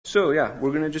So yeah,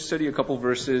 we're going to just study a couple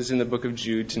verses in the book of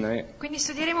Jude tonight. Quindi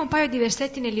studieremo un paio di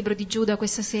versetti nel libro di Giuda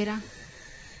questa sera.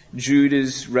 Jude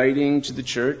is writing to the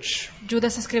church. Giuda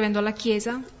sta scrivendo alla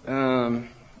Chiesa.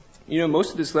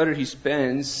 Most of this letter he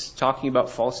spends talking about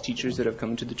false teachers that have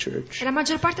come into the church. E la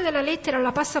maggior parte della lettera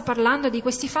la passa parlando di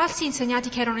questi falsi insegnati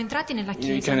che erano entrati nella He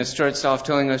Chiesa. kind of starts off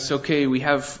telling us, okay, we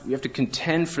have to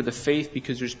contend for the faith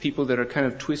because there's people that are kind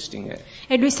of twisting it.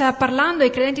 E lui sta parlando ai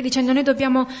credenti dicendo noi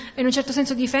dobbiamo in un certo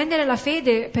senso difendere la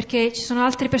fede perché ci sono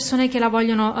altre persone che la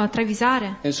vogliono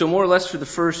travisare. And so more or less for the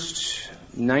first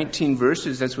 19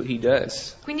 verses, that's what he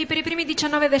does. Quindi per i primi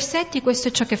 19 versetti questo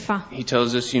è ciò che fa. He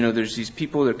tells us, there's these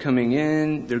people that are coming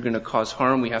in, they're going to cause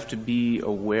harm, we have to be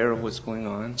aware of what's going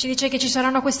on. Ci dice che ci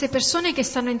saranno queste persone che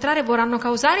stanno a entrare e vorranno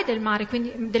causare del male,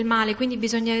 quindi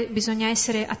bisogna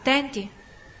essere attenti.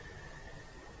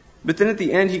 But then at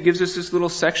the end he gives us this little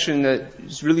section that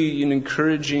is really an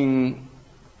encouraging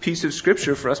piece of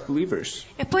scripture for us believers.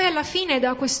 E poi alla fine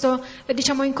dà questo,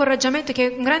 incoraggiamento,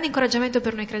 che è un grande incoraggiamento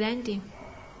per noi credenti.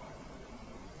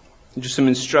 Just some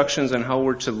instructions on how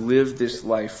we're to live this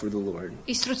life for the Lord.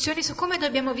 Istruzioni su come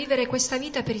dobbiamo vivere questa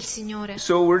vita per il Signore.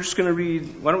 So we're just going to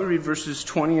why don't we read verses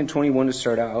 20 and 21 to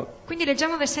start out. Quindi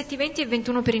leggiamo versetti 20 e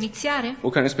 21 per iniziare.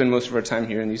 We'll kind of spend most of our time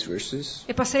here in these verses.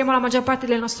 E passeremo la maggior parte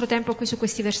del nostro tempo qui su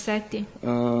questi versetti.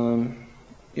 I'll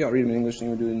read them in English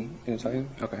and you do it in Italian?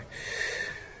 Okay.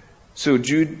 So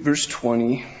Jude, verse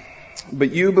 20.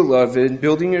 But you, beloved,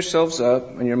 building yourselves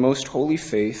up on your most holy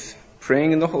faith,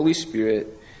 praying in the Holy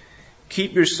Spirit,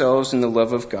 keep yourselves in the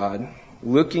love of God,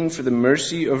 looking for the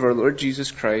mercy of our Lord Jesus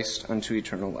Christ unto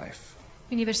eternal life.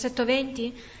 Quindi versetto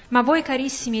 20. Ma voi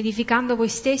carissimi, edificando voi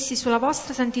stessi sulla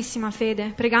vostra santissima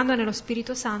fede, pregando nello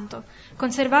Spirito Santo,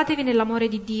 conservatevi nell'amore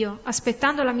di Dio,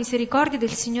 aspettando la misericordia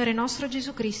del Signore nostro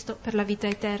Gesù Cristo per la vita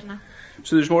eterna.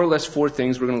 So there's more or less 4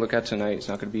 things we're going to look at tonight. It's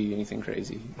not going to be anything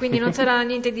crazy. Quindi non sarà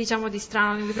niente di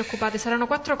strano, non vi preoccupate, saranno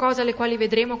 4 cose alle quali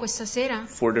vedremo questa sera.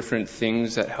 4 different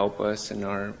things that help us in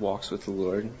our walks with the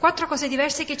Lord. 4 cose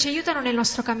diverse che ci aiutano nel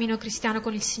nostro cammino cristiano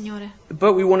con il Signore.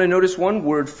 But we want to notice one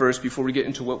word first before we get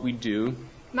into what we do.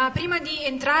 Ma prima di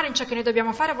entrare in ciò che noi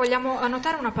dobbiamo fare, vogliamo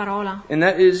annotare una parola. And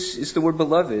that is the word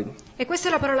beloved. E questa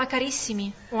è la parola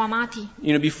carissimi o amati.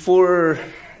 Before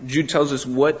Jude tells us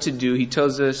what to do, he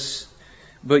tells us,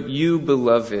 but you,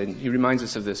 beloved. He reminds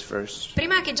us of this first.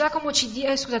 Prima che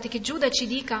che Giuda ci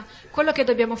dica quello che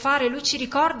dobbiamo fare, lui ci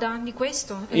ricorda di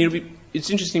questo. It's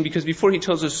interesting because before he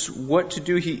tells us what to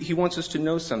do, he wants us to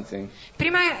know something.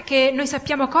 Prima che noi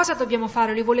sappiamo cosa dobbiamo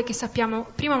fare, lui vuole che sappiamo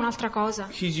prima un'altra cosa.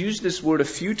 He's used this word a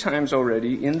few times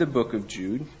already in the book of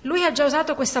Jude. Lui ha già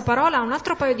usato questa parola un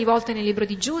altro paio di volte nel libro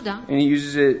di Giuda. And he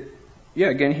uses it,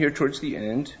 again here towards the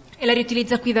end. E la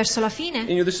riutilizza qui verso la fine.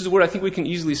 And this is a word I think we can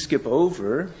easily skip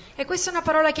over. E questa è una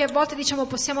parola che a volte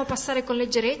possiamo passare con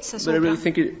leggerezza sopra. But I really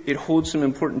think it holds some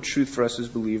important truth for us as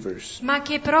believers. Ma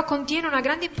che però contiene una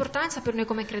grande importanza per noi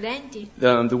come credenti.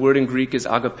 The word in Greek is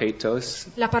agapetos.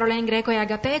 La parola in greco è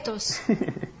agapetos.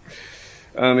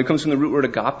 It comes from the root word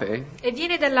agape. E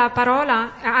viene dalla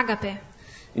parola agape.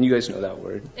 And you guys know that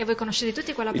word. E voi conoscete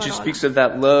tutti quella It parola. just speaks of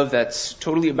that love that's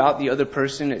totally about the other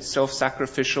person. It's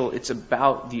self-sacrificial. It's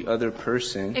about the other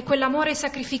person. È quell'amore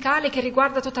sacrificale che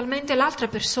riguarda totalmente l'altra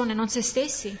persona, non se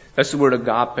stessi. That's the word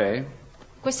agape.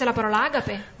 Questa è la parola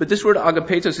agape. But this word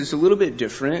agapetos is a little bit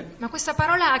different. Ma questa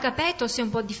parola agapetos è un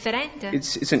po' differente.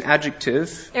 It's an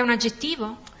adjective. È un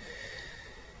aggettivo.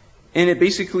 And it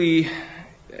basically,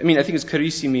 I think it's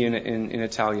carissimi in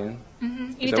Italian.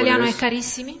 Mm-hmm. In italiano è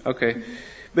carissimi. Okay. Mm-hmm.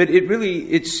 But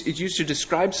it's used to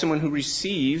describe someone who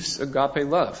receives agape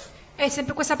love. E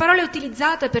sempre questa parola è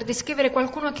utilizzata per descrivere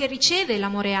qualcuno che riceve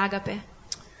l'amore agape.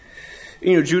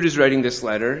 Jude is writing this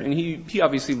letter, and he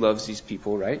obviously loves these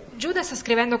people, right? Giuda sta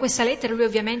scrivendo questa lettera, lui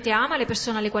ovviamente ama le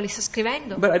persone alle quali sta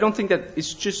scrivendo. But I don't think that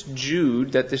it's just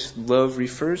Jude that this love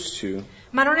refers to.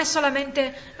 Ma non è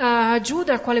solamente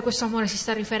Giuda al quale questo amore si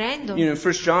sta riferendo. In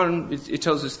 1 John it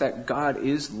tells us that God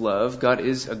is love, God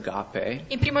is agape.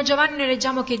 In 1 Giovanni noi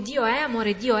leggiamo che Dio è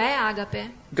amore, Dio è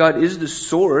agape. God is the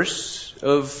source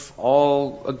of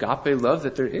all agape love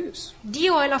that there is.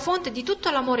 Dio è la fonte di tutto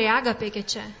l'amore agape che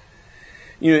c'è.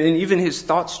 And even his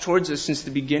thoughts towards us since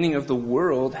the beginning of the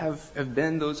world have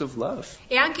been those of love.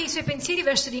 E anche i suoi pensieri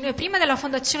verso di noi prima della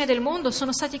fondazione del mondo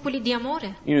sono stati quelli di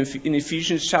amore. In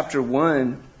Ephesians chapter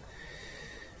 1,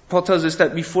 Paul tells us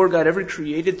that before God ever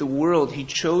created the world, he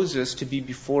chose us to be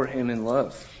before him in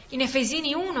love. In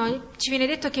Efesini 1 ci viene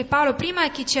detto che Paolo, prima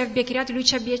che ci abbia creati, lui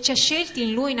ci ha scelti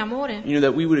in lui in amore.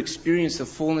 That we would experience the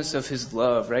fullness of his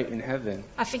love right in heaven.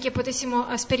 Affinché potessimo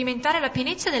sperimentare la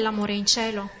pienezza dell'amore in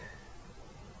cielo.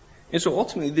 And so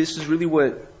ultimately this is really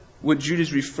what what Jude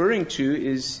is referring to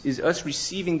is us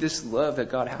receiving this love that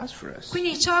God has for us.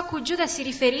 Quindi ciò a cui Giuda si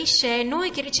riferisce è noi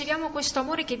che riceviamo questo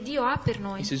amore che Dio ha per He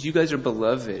noi. says, you guys are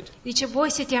beloved. Dice, voi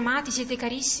siete amati, siete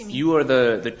carissimi. You are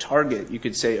the target, you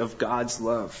could say, of God's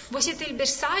love. Voi siete il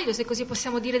bersaglio, se così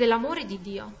possiamo dire, dell'amore di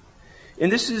Dio. And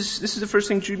this is the first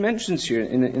thing Jude mentions here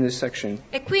in this section.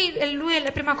 E qui lui è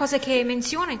la prima cosa che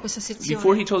menziona in questa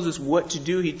Before he sezione. tells us what to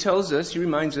do, he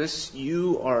reminds us,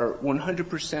 you are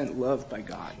 100% loved by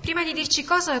God. Prima di dirci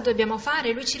cosa dobbiamo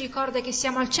fare, lui ci ricorda che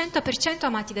siamo al 100%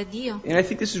 amati da Dio. And I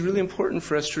think this is really important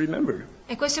for us to remember.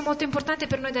 E questo è molto importante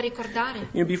per noi da ricordare.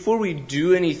 Before we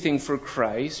do anything for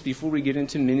Christ, before we get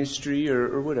into ministry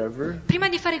or whatever, Prima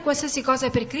di fare qualsiasi cosa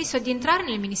per Cristo e di entrare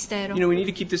nel ministero, we need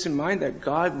to keep this in mind that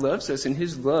God loves us and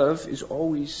His love is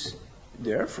always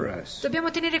there for us.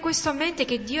 dobbiamo tenere questo a mente,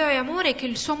 che Dio è amore e che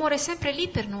il suo amore è sempre lì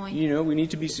per noi. We need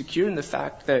to be secure in the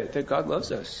fact that God loves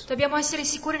us. Dobbiamo essere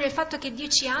sicuri del fatto che Dio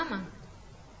ci ama.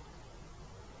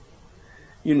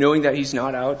 Knowing that He's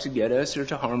not out to get us or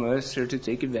to harm us or to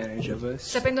take advantage of us.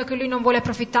 Sapendo che Lui non vuole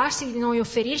approfittarsi di noi o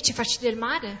ferirci, farci del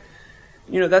male.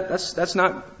 That's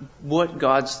not what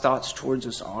God's thoughts towards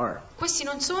us are. Questi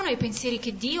non sono i pensieri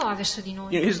che Dio ha verso di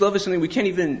noi. His love is something we can't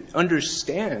even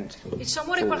understand. Il suo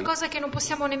amore è qualcosa che non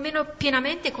possiamo nemmeno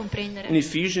pienamente In comprendere.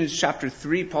 Ephesians chapter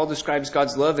 3, Paul describes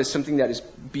God's love as something that is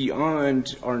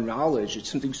beyond our knowledge. It's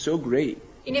something so great.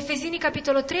 In Efesini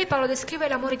capitolo 3 Paolo descrive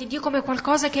l'amore di Dio come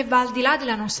qualcosa che va al di là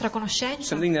della nostra conoscenza.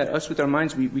 Something that us with our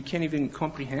minds, we can't even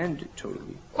comprehend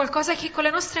totally. Qualcosa che con le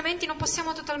nostre menti non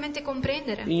possiamo totalmente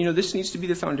comprendere. And this needs to be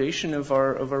the foundation of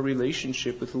our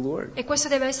relationship with the Lord. E questo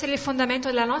deve essere il fondamento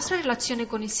della nostra relazione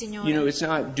con il Signore. It's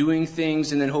not doing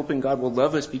things and then hoping God will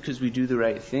love us because we do the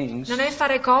right things. Non è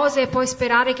fare cose e poi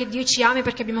sperare che Dio ci ami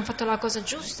perché abbiamo fatto la cosa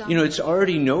giusta. It's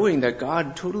already knowing that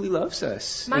God totally loves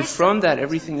us. Ma And è- from that,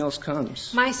 everything else comes.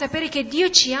 Ma è sapere che Dio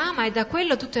ci ama e da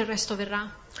quello tutto il resto verrà.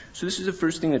 So this is the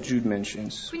first thing that Jude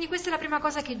mentions. Quindi questa è la prima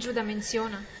cosa che Giuda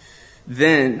menziona.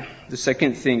 Then, the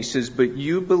second thing, he says, but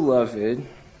you, beloved,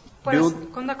 Poi la build,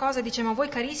 seconda cosa dice, ma voi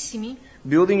carissimi,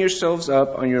 building yourselves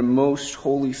up on your most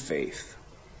holy faith.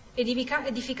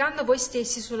 edificando voi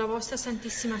stessi sulla vostra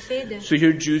santissima fede. So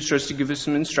here Jude starts to give us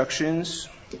some instructions.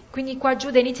 Quindi qua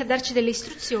Giuda inizia a darci delle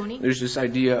istruzioni, There's this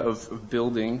idea of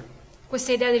building.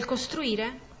 questa idea del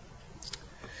costruire,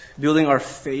 Building our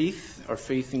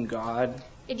faith in God,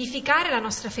 edificare la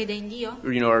nostra fede in Dio,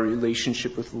 or, our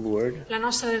relationship with the Lord. la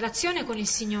nostra relazione con il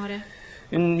Signore.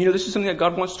 And, this is something that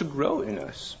God wants to grow in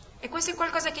us. E questo è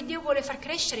qualcosa che Dio vuole far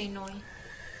crescere in noi.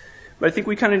 But I think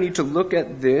we kind of need to look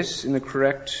at this in the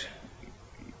correct,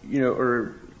 in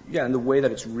the way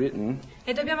that it's written.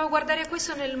 E dobbiamo guardare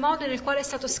questo nel modo nel quale è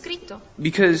stato scritto.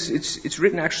 Because it's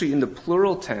written actually in the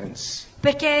plural tense.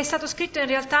 Perché è stato scritto in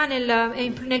realtà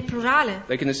nel plurale.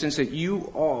 Like in the sense that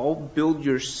you all build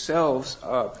yourselves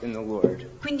up in the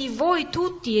Lord. Quindi voi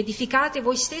tutti edificate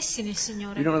voi stessi nel We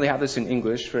Signore. don't really have this in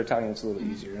English. For Italian it's a little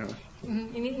easier.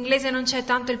 In inglese non c'è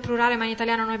tanto il plurale, ma in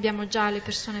italiano noi abbiamo già le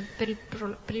persone per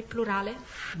il plurale.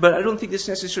 But I don't think this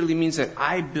necessarily means that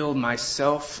I build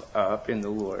myself up in the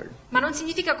Lord. Ma non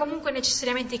significa comunque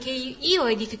necessariamente che io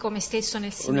edifico me stesso nel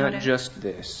Or not Signore. just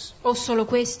this. O solo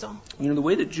questo. The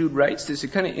way that Jude writes this,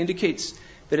 it kind of indicates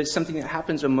that it's something that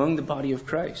happens among the body of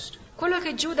Christ. Quello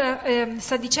che Giuda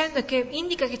sta dicendo è che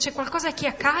indica che c'è qualcosa che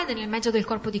accade nel mezzo del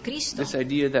corpo di Cristo. This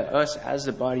idea that us as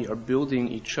the body are building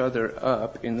each other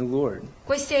up in the Lord.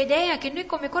 Questa idea che noi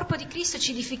come corpo di Cristo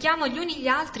ci edifichiamo gli uni gli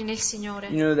altri nel Signore.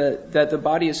 That the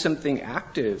body is something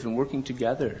active and working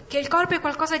together. Che il corpo è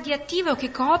qualcosa di attivo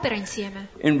che coopera insieme.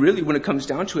 And really, when it comes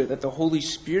down to it, that the Holy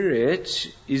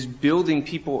Spirit is building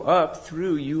people up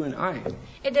through you and I.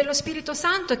 Ed è lo Spirito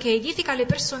Santo che edifica le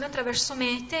persone attraverso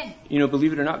me e te.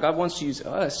 Believe it or not, God wants to use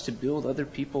us to build other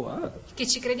people up. Che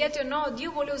ci crediate o no,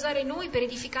 Dio vuole usare noi per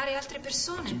edificare altre To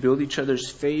persone. build each other's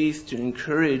faith, to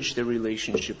encourage their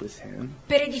relationship with Him.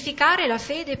 Per edificare la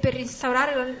fede, per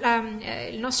instaurare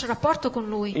il nostro rapporto con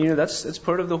Lui. And, that's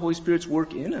part of the Holy Spirit's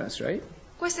work in us, right?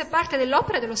 Questa è parte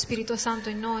dell'opera dello Spirito Santo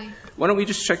in noi. Why don't we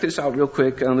just check this out real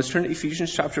quick? Let's turn to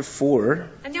Ephesians chapter 4.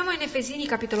 Andiamo in Efesini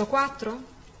capitolo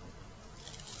 4.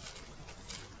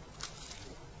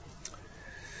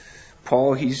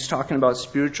 Paul, he's talking about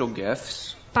spiritual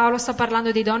gifts, Paolo sta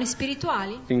parlando dei doni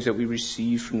spirituali, things that we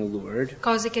receive from the Lord.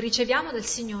 cose che riceviamo dal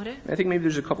Signore. I think maybe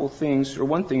there's a couple things, or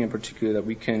one thing in particular, that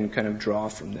we can kind of draw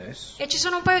from this. E ci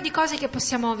sono un paio di cose che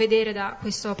possiamo vedere da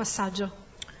questo passaggio.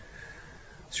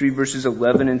 Let's read verses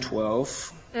 11 and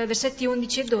 12. Versetti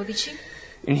 11 e 12.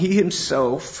 And he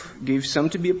himself gave some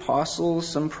to be apostles,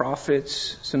 some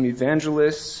prophets, some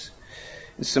evangelists,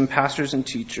 and some pastors and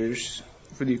teachers,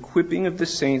 for the equipping of the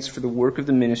saints for the work of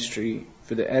the ministry,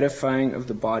 for the edifying of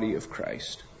the body of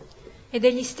Christ. Ed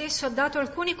egli stesso ha dato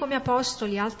alcuni come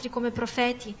apostoli, altri come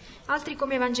profeti, altri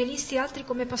come evangelisti, altri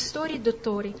come pastori e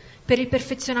dottori, per il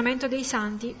perfezionamento dei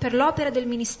santi, per l'opera del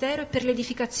ministero e per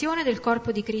l'edificazione del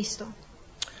corpo di Cristo.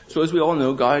 So as we all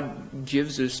know, God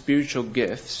gives us spiritual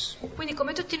gifts. Quindi,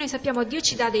 come tutti noi sappiamo, Dio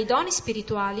ci dà dei doni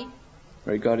spirituali.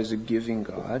 Right? God is a giving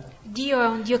God. Dio è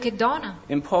un Dio che dona.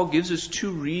 And Paul gives us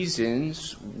two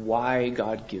reasons why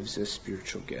God gives us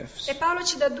spiritual gifts. E Paolo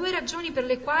ci dà due ragioni per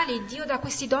le quali Dio dà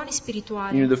questi doni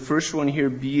spirituali. You know, the first one here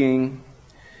being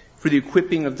for the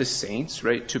equipping of the saints,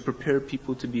 right? To prepare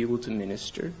people to be able to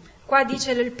minister. Qua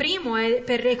dice il primo è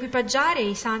per equipaggiare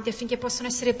i santi affinché possano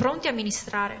essere pronti a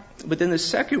ministrare. But then the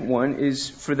second one is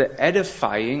for the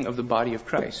edifying of the body of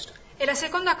Christ. E la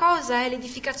seconda cosa è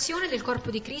l'edificazione del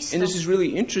corpo di Cristo. And this is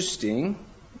really interesting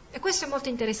E questo è molto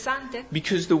interessante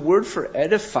because the word for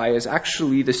edify is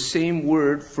actually the same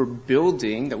word for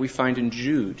building that we find in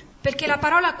Jude. perché la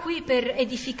parola qui per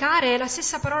edificare è la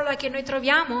stessa parola che noi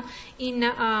troviamo in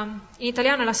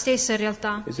italiano, è la stessa in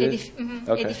realtà. Is it?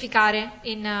 Okay. Edificare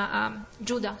in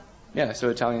Giuda. Yeah, so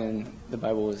Italian, the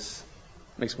Bible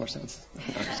makes more sense. No,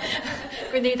 I'm just kidding.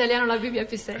 Quindi in italiano la Bibbia ha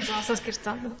più senso, no, sto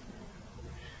scherzando.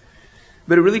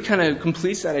 But it really kind of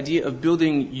completes that idea of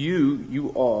building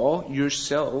you all,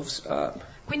 yourselves up.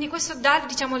 Quindi questo dà,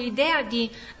 diciamo, l'idea di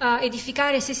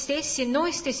edificare se stessi e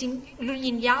noi stessi gli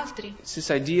uni gli altri. It's this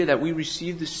idea that we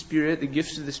receive the Spirit, the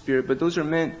gifts of the Spirit, but those are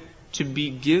meant to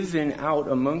be given out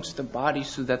amongst the body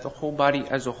so that the whole body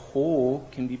as a whole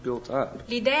can be built up.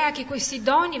 L'idea è che questi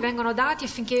doni vengono dati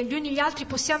affinché gli uni gli altri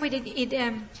possiamo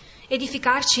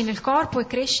edificarci nel corpo e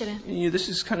crescere. You know, this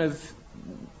is kind of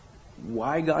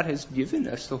why God has given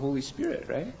us the Holy Spirit,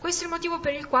 right? Questo è il motivo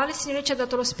per il quale il Signore ci ha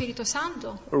dato lo Spirito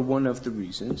Santo, Or one of the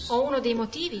reasons. o uno dei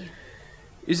motivi.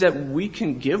 Is that we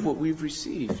can give what we've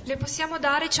received. Le possiamo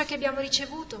dare ciò che abbiamo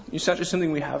ricevuto. It's not just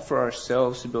something we have for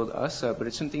ourselves to build us up, but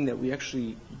it's something that we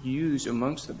actually use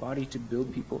amongst the body to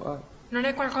build people up. Non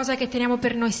è qualcosa che teniamo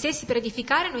per noi stessi, per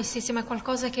edificare noi stessi, ma è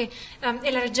qualcosa che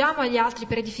elargiamo agli altri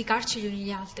per edificarci gli uni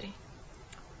gli altri.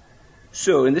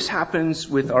 So, and this happens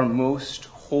with our most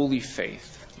holy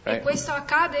faith, E right? questo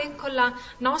accade con la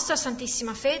nostra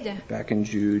santissima fede. Back in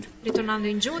Jude. Ritornando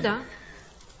in Giuda,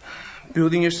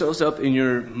 Building yourselves up in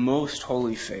your most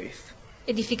holy faith.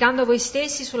 edificando voi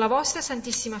stessi sulla vostra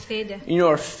santissima fede. You know,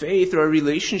 our faith or our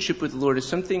relationship with the Lord is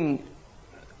something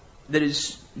that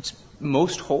it's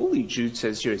most holy, Jude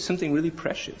says here. It's something really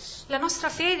precious. La nostra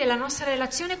fede, la nostra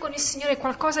relazione con il Signore è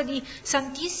qualcosa di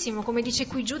santissimo, come dice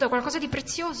qui Giuda, qualcosa di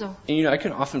prezioso. And you know, I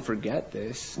can often forget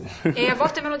this. E a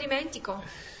volte me lo dimentico.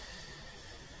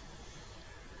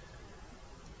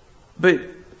 But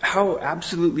how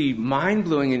absolutely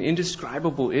mind-blowing and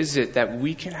indescribable is it that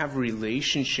we can have a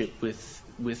relationship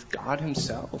with God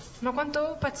Himself? Ma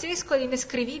quanto pazzesco ed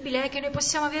indescrivibile è che noi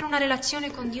possiamo avere una relazione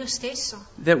con Dio stesso.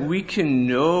 That we can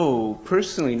know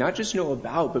personally, not just know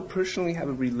about, but personally have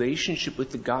a relationship with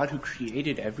the God who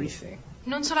created everything.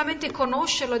 Non solamente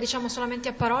conoscerlo, diciamo solamente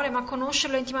a parole, ma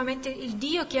conoscerlo intimamente, il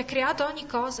Dio che ha creato ogni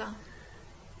cosa.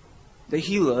 That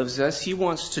He loves us, He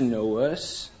wants to know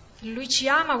us, Lui ci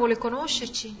ama, vuole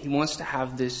conoscerci, He wants to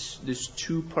have this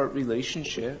two-part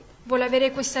relationship. vuole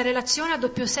avere questa relazione a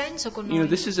doppio senso con You know,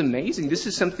 noi. this is amazing. This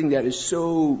is something that is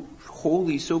so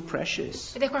holy, so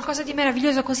precious. Ed è qualcosa di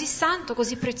meraviglioso, così santo,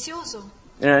 così prezioso.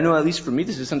 And I know, at least for me,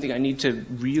 this is something I need to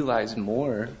realize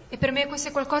more, E per me questo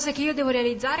è qualcosa che io devo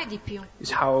realizzare di più.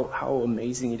 is how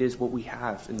amazing it is what we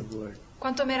have in the Lord.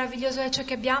 Quanto meraviglioso è ciò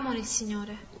che abbiamo nel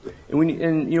Signore. And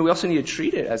you know, we also need to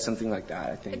treat it as something like that,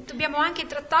 I E think. dobbiamo anche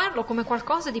trattarlo come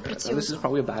qualcosa di Now, this is prezioso.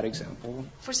 probably a bad example.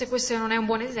 Forse questo non è un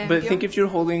buon But think esempio. if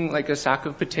you're holding like a sack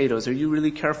of potatoes, are you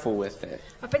really careful with it?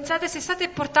 Ma pensate, se state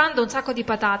portando un sacco di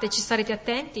patate, ci starete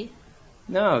attenti?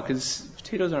 No, because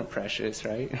potatoes aren't precious,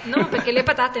 right? No, perché le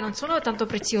patate non sono tanto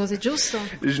preziose, giusto?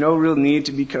 There's no real need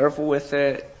to be careful with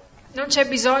it. Non c'è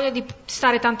bisogno di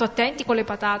stare tanto attenti con le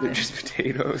They're patate. just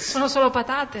potatoes. Sono solo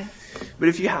patate. But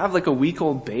if you have like a week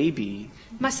old baby,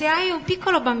 Ma se hai un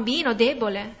piccolo bambino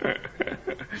debole,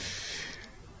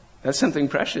 that's something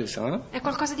precious, huh? è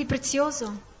qualcosa di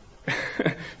prezioso.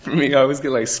 For me, I always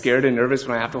get like scared and nervous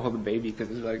when I have to hold a baby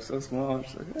because it's like so small. I'm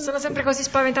just like, Sono sempre così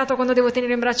spaventato quando devo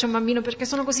tenere in braccio un bambino perché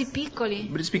sono così piccoli.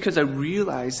 But it's because I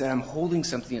realize that I'm holding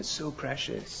something that's so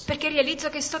precious. Perché realizzo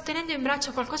che sto tenendo in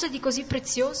braccio qualcosa di così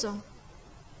prezioso.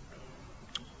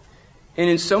 And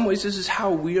in some ways, this is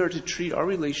how we are to treat our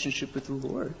relationship with the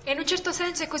Lord. E in un certo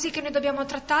senso è così che noi dobbiamo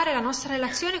trattare la nostra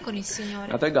relazione con il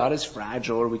Signore. Not that God is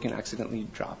fragile or we can accidentally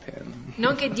drop him.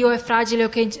 Non che Dio è fragile o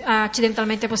che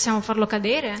accidentalmente possiamo farlo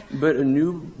cadere, But a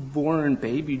newborn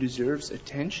baby deserves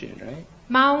attention, right?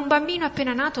 ma un bambino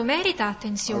appena nato merita Our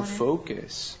attenzione,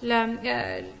 focus.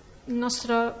 il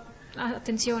nostro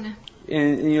attenzione.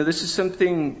 And this is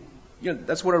something,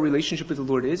 that's what our relationship with the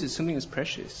Lord is. It's something that's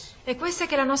precious. E questa è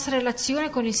che la nostra relazione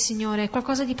con il Signore è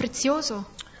qualcosa di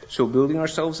prezioso. So building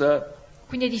ourselves up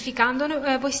Quindi edificando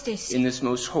voi stessi in this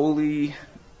most holy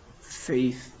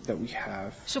faith that we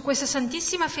have, su questa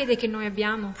santissima fede che noi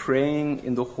abbiamo, praying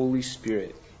in the Holy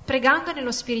Spirit. pregando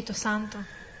nello Spirito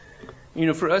Santo.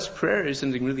 For us, prayer is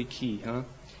something really key, huh?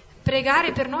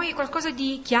 Pregare per noi è qualcosa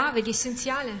di chiave, di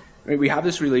essenziale. We have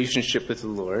this relationship with the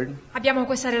Lord, Abbiamo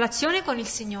questa relazione con il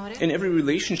Signore and every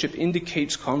relationship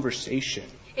indicates conversation.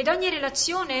 ed ogni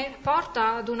relazione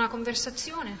porta ad una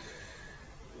conversazione.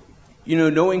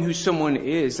 Knowing who someone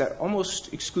is, that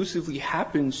almost exclusively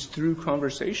happens through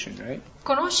conversation, right?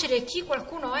 Conoscere chi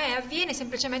qualcuno è avviene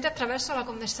semplicemente attraverso la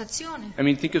conversazione. I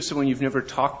mean, think of someone you've never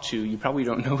talked to. You probably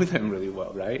don't know them really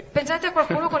well, right? Pensate a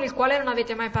qualcuno con il quale non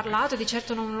avete mai parlato, di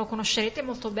certo non lo conoscerete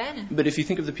molto bene. But if you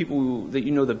think of the people that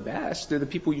you know the best, they're the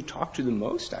people you talk to the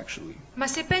most, actually. Ma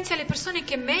se pensi alle persone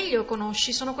che meglio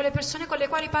conosci, sono quelle persone con le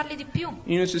quali parli di più.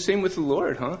 It's the same with the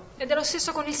Lord, huh? Ed è lo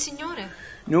stesso con il Signore.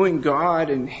 Knowing God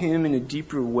and Him in a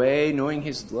deeper way, knowing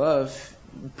His love,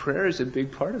 prayer is a big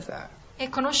part of that. E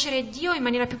conoscere Dio in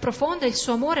maniera più profonda, il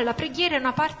suo amore, la preghiera è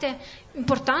una parte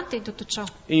importante in tutto ciò.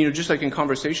 And just like in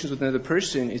conversations with another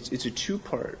person, it's a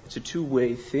two-part, it's a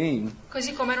two-way thing.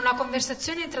 Così come in una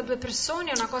conversazione tra due persone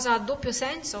è una cosa a doppio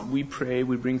senso. We pray,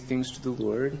 we bring things to the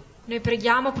Lord. Noi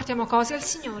preghiamo, portiamo cose al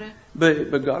Signore.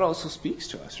 But God also speaks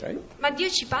to us, right? Ma Dio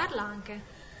ci parla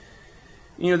anche.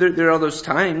 There are those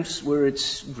times where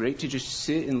it's great to just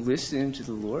sit and listen to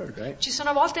the Lord, right? Ci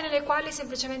sono volte nelle quali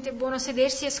semplicemente è buono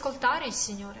sedersi e ascoltare il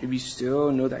Signore. To be still,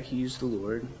 know that He is the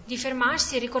Lord. Di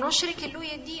fermarsi e riconoscere che Lui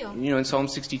è Dio. In Psalm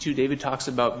 62, David talks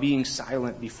about being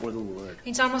silent before the Lord.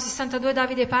 In Salmo 62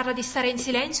 Davide parla di stare in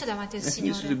silenzio davanti al I think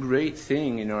this is a Signore. great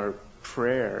thing in our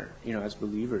prayer, as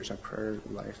believers, our prayer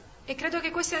life. E credo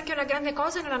che questa è anche una grande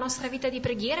cosa nella nostra vita di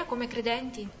preghiera come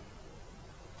credenti.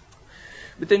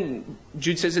 But then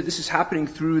Jude says that this is happening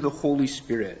through the Holy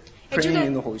Spirit, praying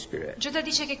in the Holy Spirit. Giuda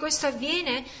dice che questo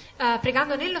avviene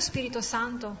pregando nello Spirito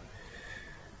Santo.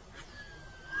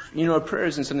 Our prayer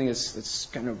isn't something that's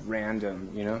kind of random,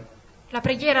 La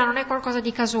preghiera non è qualcosa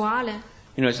di casuale.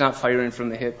 It's not firing from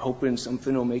the hip, hoping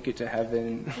something will make it to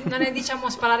heaven. Non è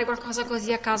sparare qualcosa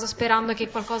così a caso sperando che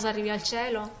qualcosa arrivi al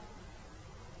cielo.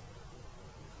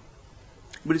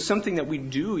 But it's something that we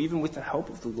do even with the help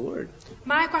of the Lord.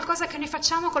 Ma è qualcosa che noi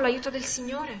facciamo con l'aiuto del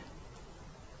Signore.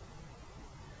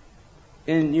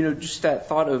 And, just that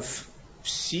thought of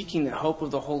seeking the help of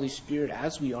the Holy Spirit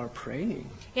as we are praying.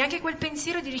 E anche quel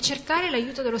pensiero di ricercare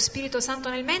l'aiuto dello Spirito Santo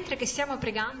nel mentre che stiamo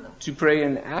pregando. To pray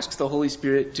and ask the Holy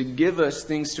Spirit to give us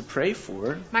things to pray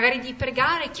for. Magari di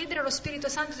pregare e chiedere allo Spirito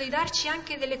Santo di darci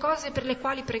anche delle cose per le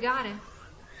quali pregare.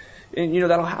 And,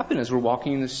 that'll happen as we're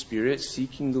walking in the Spirit,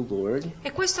 seeking the Lord.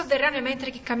 E questo avverrà nel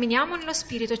mentre che camminiamo nello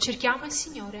Spirito e cerchiamo il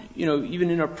Signore. Even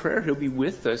in our prayer, He'll be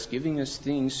with us, giving us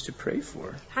things to pray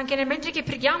for. Anche nel mentre che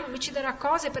preghiamo, Lui ci darà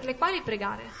cose per le quali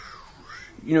pregare.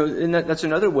 And that's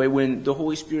another way when the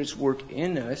Holy Spirit's work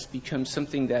in us becomes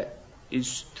something that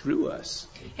is through us.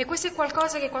 E questo è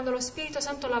qualcosa che quando lo Spirito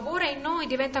Santo lavora in noi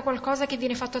diventa qualcosa che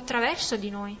viene fatto attraverso di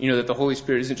noi. That the Holy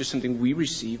Spirit isn't just something we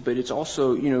receive, but it's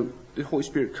also, the Holy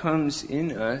Spirit comes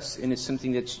in us and it's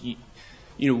something that's,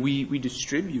 we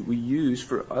distribute, we use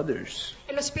for others.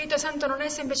 E lo Spirito Santo non è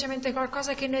semplicemente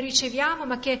qualcosa che noi riceviamo,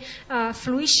 ma che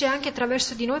fluisce anche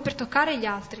attraverso di noi per toccare gli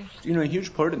altri. A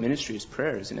huge part of ministry is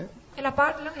prayer, isn't it? E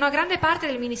una grande parte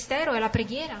del ministero è la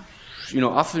preghiera.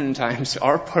 Oftentimes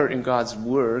our part in God's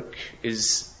work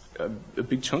is a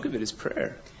big chunk of it is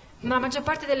prayer. Ma la maggior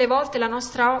parte delle volte la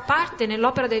nostra parte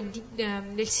nell'opera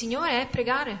del Signore è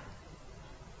pregare.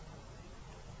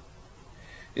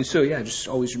 And so, just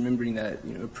always remembering that,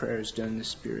 prayer is done in the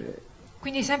Spirit.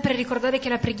 Quindi sempre ricordare che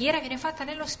la preghiera viene fatta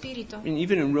nello Spirito. And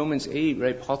even in Romans 8,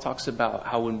 right, Paul talks about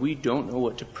how when we don't know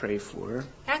what to pray for,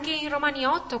 E anche in Romani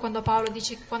 8, quando Paolo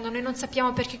dice che quando noi non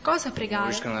sappiamo per che cosa we're pregare.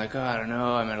 just kind of like, I don't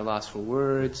know, I'm at a loss for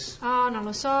words. Non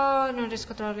lo so, non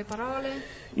riesco a trovare le parole.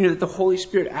 That the Holy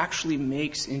Spirit actually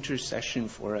makes intercession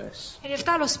for us. In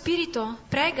realtà lo Spirito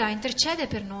prega, intercede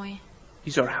per noi.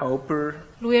 He's our helper.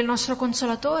 Lui è il nostro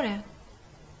consolatore.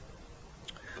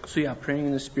 So praying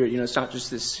in the Spirit, it's not just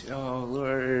this, oh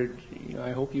Lord,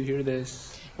 I hope you hear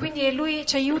this. Quindi lui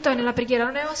ci aiuta nella preghiera,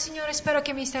 non è "Oh Signore, spero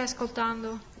che mi stai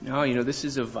ascoltando". No, this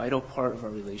is a vital part of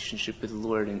our relationship with the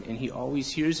Lord, and He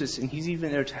always hears us, and He's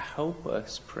even there to help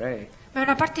us pray. Ma è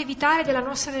una parte vitale della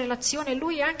nostra relazione,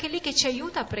 lui è anche lì che ci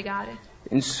aiuta a pregare.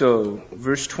 And so,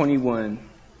 verse 21,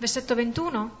 Versetto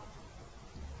 21.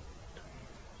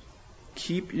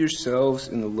 keep yourselves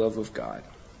in the love of God.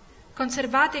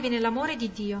 Conservatevi nell'amore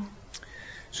di Dio.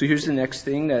 So here's the next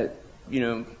thing that,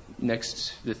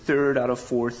 the third out of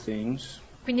 4 things.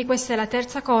 Quindi questa è la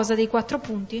terza cosa dei 4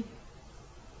 punti.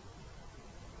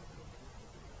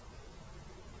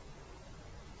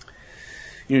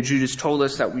 Judas told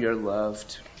us that we are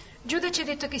loved. Giuda ci ha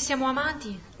detto che siamo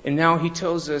amati. And now he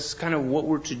tells us kind of what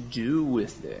we're to do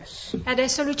with this. E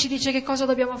adesso lui ci dice che cosa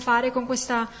dobbiamo fare con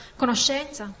questa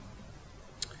conoscenza.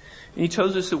 And he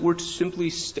tells us that we're to simply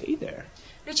stay there.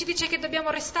 Lui ci dice che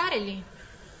dobbiamo restare lì.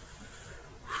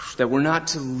 That we're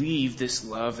not to leave this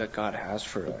love that God has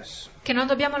for us. Che non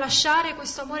dobbiamo lasciare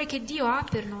questo amore che Dio ha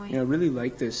per noi. I really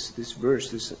like this verse,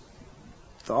 this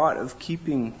thought of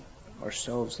keeping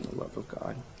ourselves in the love of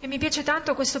God. E mi piace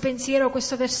tanto questo pensiero,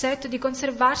 questo versetto di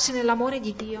conservarsi nell'amore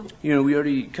di Dio. We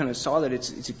already kind of saw that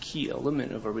it's a key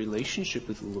element of our relationship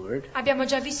with the Lord. Abbiamo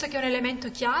già visto che è un elemento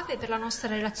chiave per la nostra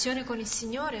relazione con il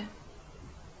Signore.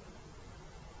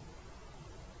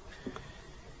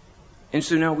 And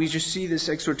so now we just see this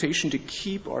exhortation to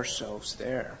keep ourselves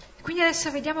there. Quindi adesso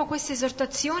vediamo questa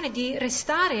esortazione di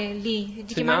restare lì,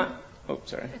 di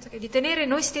tenere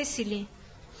noi stessi lì.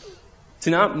 To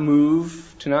not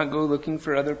move, to not go looking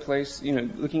for other places,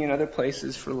 looking in other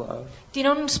places for love. Di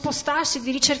non spostarsi,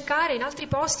 di ricercare in altri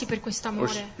posti per questo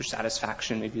amore. Or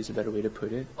satisfaction, maybe is a better way to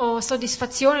put it. O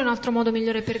soddisfazione è un altro modo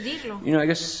migliore per dirlo. I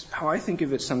guess how I think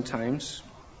of it sometimes.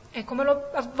 E come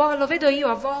lo vedo io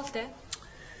a volte.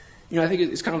 I think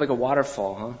it's kind of like a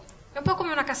waterfall, huh? È un po'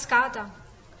 come una cascata.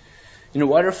 In a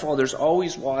waterfall, there's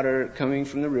always water coming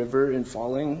from the river and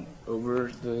falling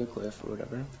over the cliff or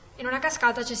whatever. In una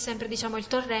cascata c'è sempre, il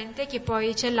torrente, che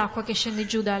poi c'è l'acqua che scende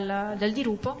giù dal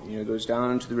dirupo. It goes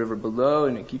down to the river below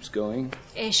and it keeps going.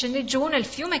 E scende giù nel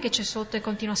fiume che c'è sotto e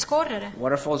continua a scorrere.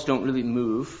 Waterfalls don't really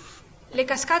move. Le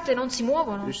cascate non si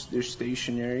muovono. They're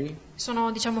stationary.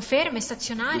 Sono, ferme,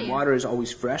 stazionarie. The water is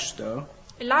always fresh, though.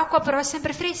 L'acqua però è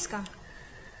sempre fresca.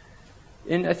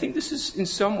 And I think this is in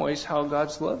some ways how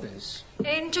God's love is.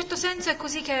 E in un certo senso è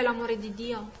così che è l'amore di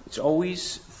Dio. It's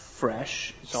always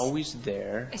fresh, it's always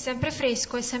there. È sempre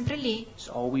fresco, è sempre lì. It's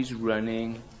always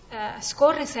running.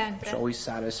 Scorre It's sempre. always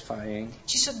satisfying.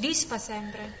 Ci soddisfa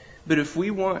sempre. But if we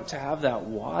want to have that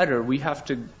water, we have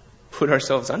to put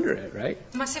ourselves under it,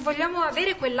 right? Ma se vogliamo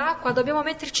avere quell'acqua, dobbiamo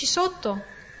metterci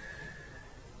sotto.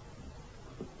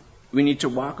 We need to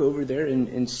walk over there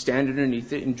and stand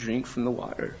underneath it and drink from the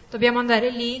water. Dobbiamo andare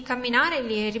lì, camminare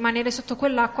lì e rimanere sotto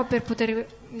quell'acqua per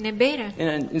poterne bere.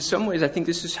 And in some ways, I think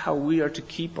this is how we are to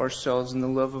keep ourselves in the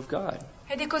love of God.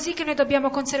 Ed è così che noi dobbiamo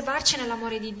conservarci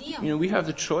nell'amore di Dio. We have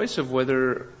the choice of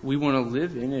whether we want to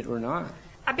live in it or not.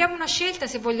 Abbiamo una scelta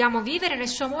se vogliamo vivere nel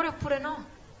suo amore oppure no.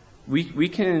 We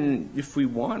can, if we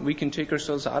want, we can take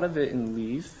ourselves out of it and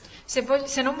leave.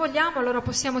 Se non vogliamo, allora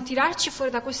possiamo tirarci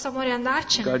fuori da questo amore e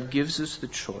andarcene. God gives us the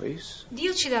choice.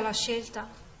 Dio ci dà la scelta.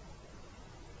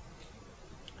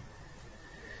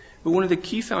 But one of the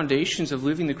key foundations of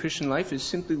living the Christian life is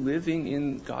simply living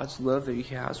in God's love that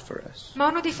He has for us. Ma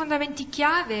uno dei fondamenti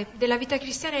chiave della vita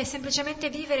cristiana è semplicemente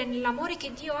vivere nell'amore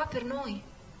che Dio ha per noi.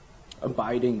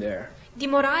 Abiding there.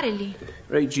 Dimorare lì.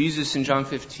 Right? Jesus in John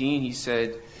 15, He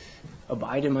said,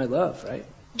 abide in my love, right?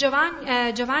 Gesù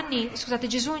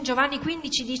in Giovanni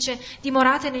 15 dice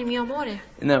dimorate nel mio amore.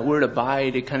 And that word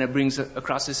abide, it kind of brings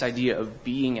across this idea of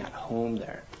being at home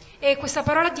there. E questa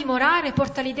parola dimorare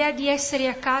porta l'idea di essere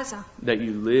a casa. That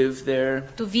you live there.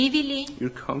 Tu vivi lì.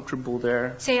 You're comfortable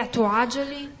there. Sei a tuo agio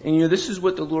lì. And this is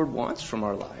what the Lord wants from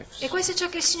our lives. E questo è ciò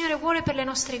che il Signore vuole per le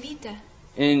nostre vite.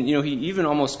 And He even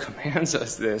almost commands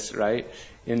us this, right?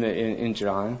 In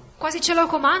John. Quasi ce lo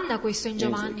comanda questo in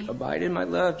Giovanni. Like, abide in my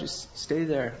love, just stay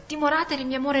there. Dimorate nel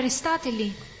mio amore, restate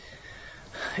lì.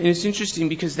 And it's interesting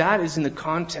because that is in the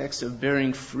context of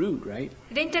bearing fruit, right?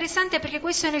 Ed è interessante perché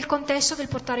questo è nel contesto del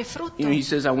portare frutto. He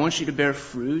says, I want you to bear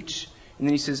fruit. And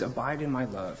then He says, abide in my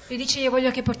love. Lui dice, io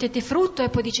voglio che portiate frutto, e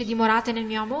poi dice, dimorate nel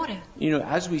mio amore.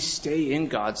 As we stay in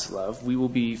God's love, we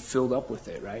will be filled up with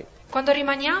it, right? Quando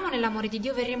rimaniamo nell'amore di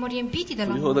Dio verremo riempiti If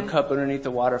we hold a dall'amore. cup underneath the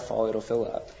waterfall, it'll fill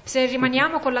up. Se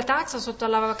rimaniamo con la tazza sotto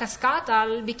la cascata,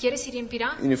 il bicchiere si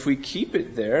riempirà. And if we keep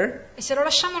it there, E se lo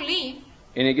lasciamo lì,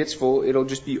 and it gets full, it'll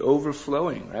just be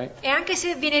overflowing, right? e anche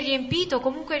se viene riempito,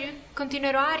 comunque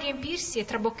continuerà a riempirsi e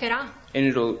traboccherà. And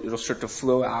it'll start to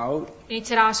flow out.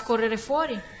 Inizierà a scorrere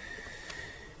fuori.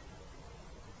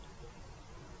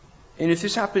 And if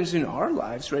this happens in our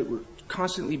lives, right, we're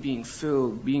constantly being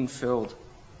filled.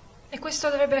 E questo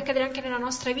dovrebbe accadere anche nella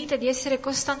nostra vita, di essere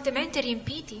costantemente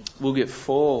riempiti. We'll get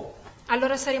full,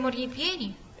 Allora saremo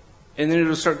ripieni and then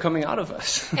it'll start coming out of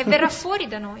us. e verrà fuori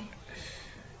da noi.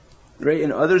 Right?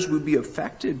 And others will be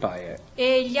affected by it.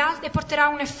 E porterà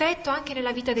un effetto anche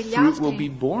nella vita degli Fruit will be altri.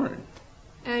 born.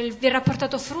 Verrà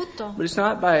portato frutto. But it's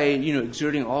not by,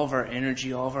 exerting all of our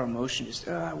energy, all of our emotion, just,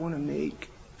 I want to make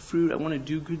fruit, I want to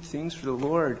do good things for the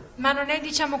Lord. Ma non è,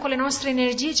 diciamo, con le nostre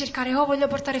energie cercare, voglio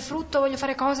portare frutto, voglio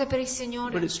fare cose per il But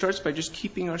Signore. it starts by just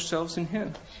keeping ourselves in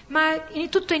Him. Ma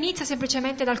tutto inizia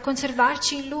semplicemente dal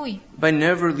conservarci in Lui. By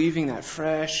never leaving that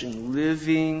fresh and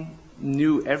living,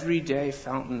 new, everyday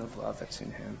fountain of love that's in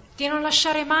Him. Di non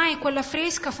lasciare mai quella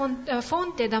fresca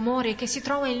fonte d'amore che si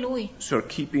trova in Lui. So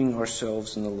keeping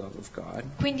ourselves in the love of God.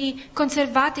 Quindi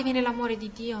conservatevi nell'amore di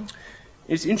Dio.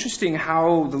 It's interesting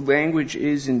how the language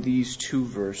is in these two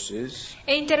verses.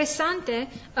 È interessante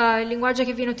il linguaggio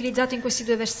che viene utilizzato in questi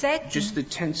due versetti. Just the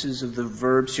tenses of the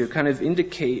verbs here kind of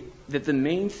indicate that the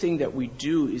main thing that we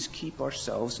do is keep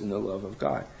ourselves in the love of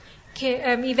God.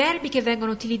 Che i verbi che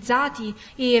vengono utilizzati,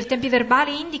 i tempi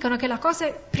verbali indicano che la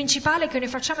cosa principale che noi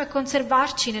facciamo è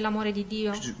conservarci nell'amore di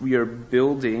Dio. We are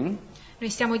building, Noi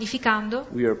stiamo edificando,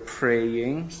 we are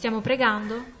praying, stiamo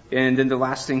pregando, and then the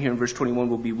last thing here in verse 21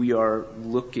 will be we are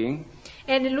looking,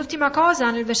 e nell'ultima cosa,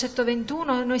 nel versetto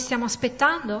 21, noi stiamo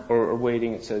aspettando, or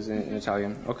waiting, it says in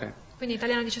Italian. Okay. quindi in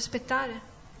italiano dice aspettare.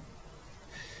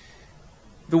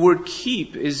 The word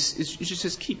keep it just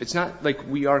says keep. It's not like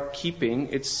we are keeping.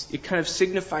 It kind of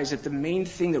signifies that the main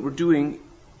thing that we're doing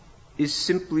is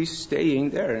simply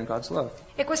staying there in God's love.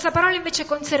 E questa parola invece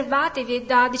conservatevi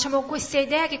dà, diciamo, questa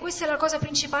idea che questa è la cosa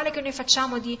principale che noi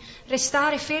facciamo, di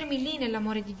restare fermi lì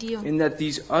nell'amore di Dio. And that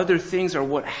these other things are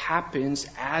what happens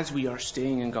as we are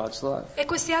staying in God's love. E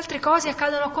queste altre cose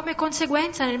accadono come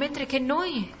conseguenza nel mentre che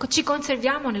noi ci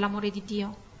conserviamo nell'amore di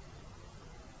Dio.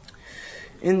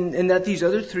 And that these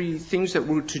other three things that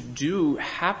we're to do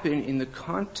happen in the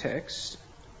context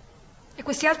E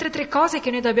queste altre tre cose che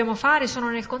noi dobbiamo fare sono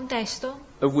nel contesto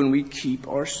of when we keep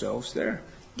ourselves there.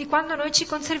 di quando noi ci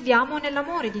conserviamo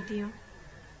nell'amore di Dio.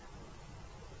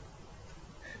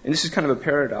 And this is kind of a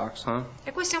paradox, huh?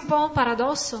 E questo è un po' un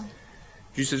paradosso.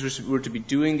 Jesus says we're to be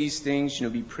doing these things,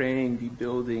 be praying, be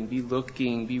building, be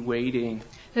looking, be waiting.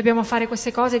 Dobbiamo fare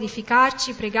queste cose,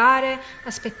 edificarci, pregare,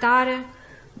 aspettare.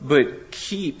 But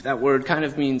keep, that word kind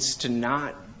of means to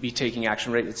not be taking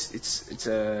action, right? It's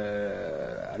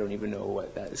I don't even know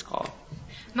what that is called.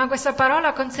 Ma questa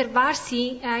parola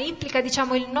conservarsi implica,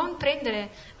 diciamo, il non prendere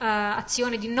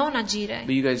azione, di non agire.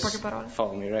 But you In guys poche parole.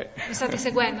 follow me, right? Mi state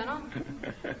seguendo, no?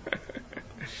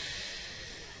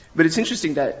 But it's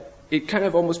interesting that it kind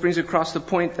of almost brings across the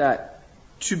point that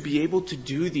to be able to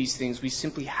do these things, we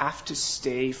simply have to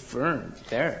stay firm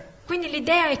there. Quindi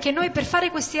l'idea è che noi per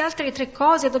fare queste altre tre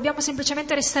cose dobbiamo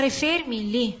semplicemente restare fermi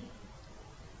lì.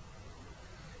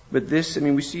 But this,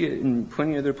 we see it in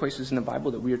plenty of other places in the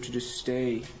Bible that we are to just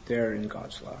stay there in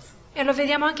God's love. E lo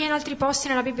vediamo anche in altri posti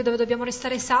nella Bibbia dove dobbiamo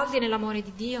restare saldi nell'amore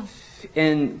di Dio.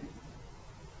 And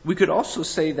we could also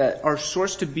say that our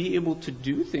source to be able to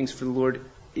do things for the Lord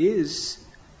is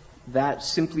that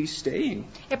simply staying.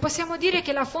 E possiamo dire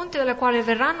che la fonte dalla quale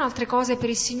verranno altre cose per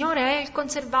il Signore è il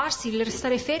conservarsi, il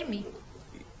restare fermi.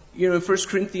 In 1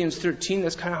 Corinthians 13,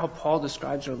 that's kind of how Paul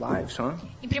describes our lives, huh?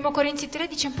 In 1 Corinzi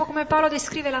 13 è un po' come Paolo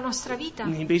descrive la nostra vita.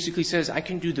 And he basically says, I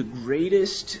can do the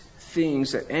greatest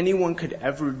things that anyone could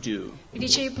ever do. E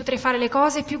dice: io potrei fare le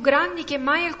cose più grandi che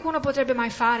mai qualcuno potrebbe mai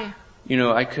fare.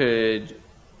 I could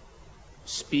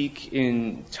speak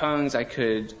in tongues, I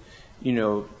could,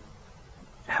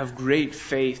 have great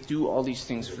faith, do all these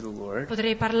things for the Lord.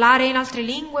 Potrei parlare in altre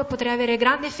lingue, potrei avere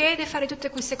grande fede e fare tutte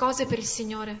queste cose per il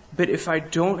Signore. But if I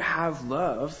don't have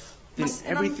love, then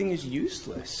everything is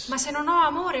useless. Ma se non ho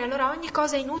amore, allora ogni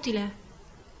cosa è inutile.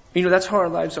 That's how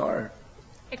our lives are.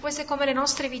 E queste è come le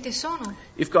nostre vite sono.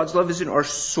 If God's love isn't our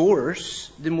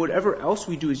source, then whatever else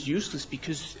we do is useless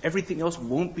because everything else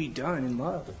won't be done in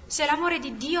love. Se l'amore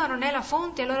di Dio non è la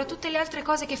fonte, allora tutte le altre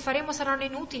cose che faremo saranno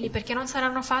inutili perché non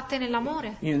saranno fatte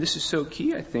nell'amore. This is so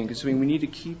key, I think. It's something we need to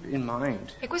keep in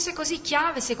mind. E questo è così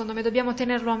chiave, secondo me, dobbiamo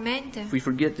tenerlo a mente. If we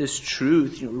forget this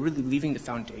truth, we're really leaving the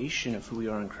foundation of who we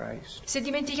are in Christ. Se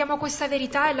dimentichiamo questa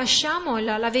verità e lasciamo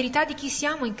la verità di chi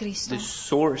siamo in Cristo. The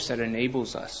source that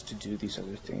enables us to do these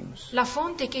other things. La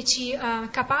fonte che ci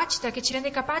capacita, che ci rende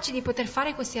capaci di poter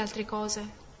fare queste altre cose.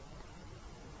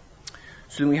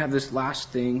 So then we have this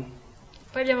last thing.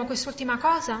 Poi abbiamo quest'ultima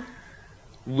cosa.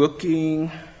 Looking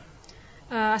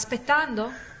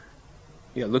Aspettando.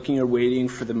 Looking or waiting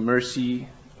for the mercy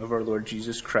of our Lord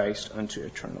Jesus Christ unto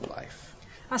eternal life.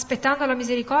 Aspettando la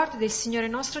misericordia del Signore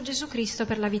nostro Gesù Cristo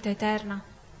per la vita eterna.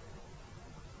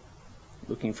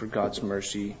 Looking for God's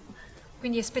mercy.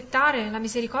 Quindi aspettare la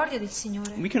misericordia del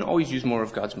Signore. We can always use more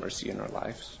of God's mercy in our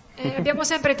lives. Abbiamo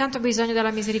sempre tanto bisogno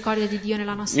della misericordia di Dio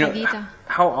nella nostra vita.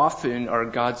 How often are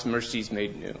God's mercies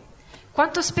made new?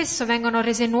 Quanto spesso vengono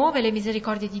rese nuove le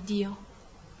misericordie di Dio?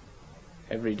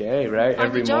 Every day, right? Ogni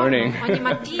Every giorno, morning. ogni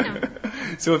mattina.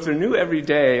 So if they're new every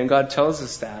day and God tells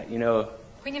us that,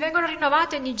 Quindi vengono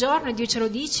rinnovate ogni giorno e Dio ce lo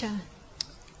dice.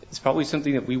 it's probably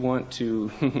something that we want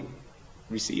to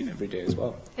receive every day as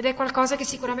well. Ed è qualcosa che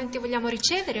sicuramente vogliamo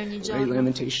ricevere ogni Right? giorno.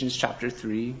 Lamentations chapter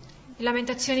 3. In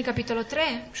Lamentazioni capitolo 3,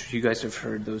 I'm sure you guys have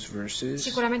heard those verses.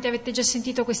 sicuramente avete già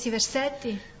sentito questi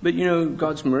versetti. But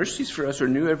God's mercies for us are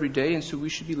new every day, and so we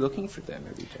should be looking for them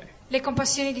every day. Le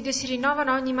compassioni di Dio si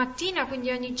rinnovano ogni mattina,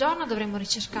 quindi ogni giorno dovremmo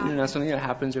ricercarle. Not something that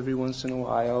happens every once in a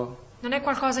while, Non è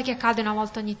qualcosa che accade una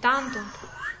volta ogni tanto,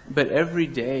 but every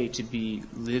day to be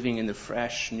living in the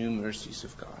fresh, new mercies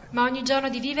of God. ma ogni giorno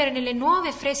di vivere nelle nuove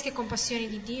e fresche compassioni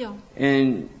di Dio.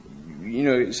 And,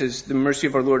 it says the mercy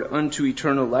of our Lord unto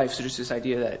eternal life. So just this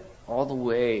idea that all the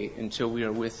way until we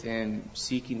are with Him,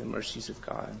 seeking the mercies of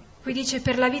God. Qui dice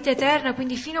per la vita eterna,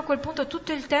 quindi fino a quel punto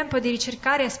tutto il tempo di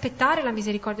ricercare e aspettare la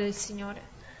misericordia del Signore.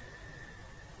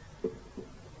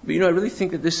 But I really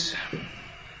think that this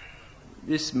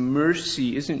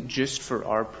mercy isn't just for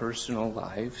our personal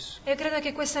lives. E credo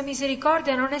che questa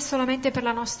misericordia non è solamente per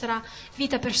la nostra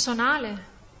vita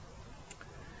personale.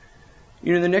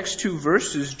 In the next two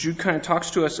verses, Jude kind of talks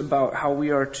to us about how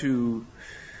we are to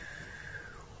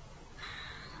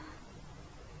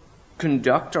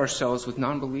conduct ourselves with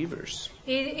non-believers.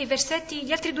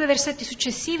 Gli altri due versetti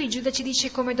successivi, Giuda ci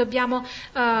dice come dobbiamo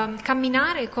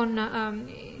camminare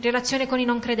in relazione con i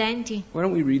non credenti. Why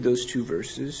don't we read those two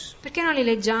verses? Perché non li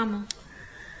leggiamo?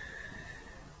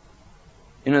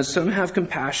 And as some have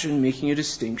compassion, making a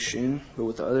distinction,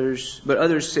 but others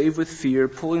save with fear,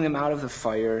 pulling them out of the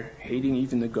fire, hating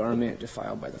even the garment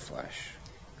defiled by the flesh.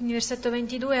 Quindi versetto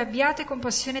 22, abbiate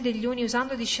compassione degli uni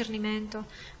usando discernimento,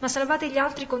 ma salvate gli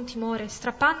altri con timore,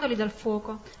 strappandoli dal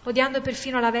fuoco, odiando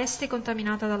perfino la veste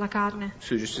contaminata dalla carne.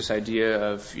 So just this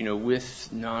idea of, with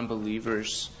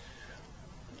non-believers,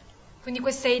 quindi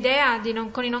questa idea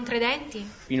con i non credenti.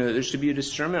 There should be a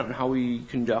discernment on how we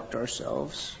conduct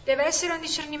ourselves. Deve esserci un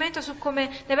discernimento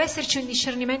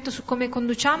su come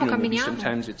conduciamo, camminiamo.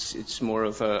 Sometimes it's more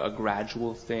of a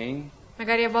gradual thing.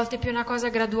 Magari a volte è più una cosa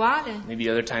graduale. Maybe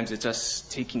other times it's us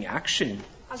taking action.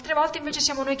 Altre volte invece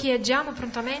siamo noi che agiamo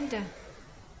prontamente.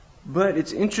 But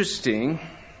it's interesting.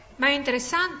 Ma è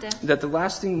interessante That the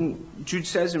last thing Jude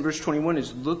says in verse 21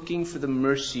 is looking for the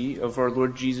mercy of our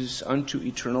Lord Jesus unto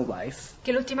eternal life.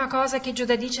 che l'ultima cosa che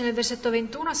Giuda dice nel versetto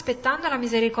 21, aspettando la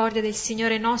misericordia del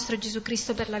Signore nostro Gesù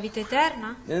Cristo per la vita eterna.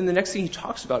 And then the next thing he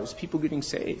talks about is people getting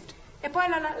saved. E poi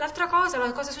l'altra cosa,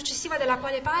 la cosa successiva della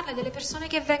quale parla, è delle persone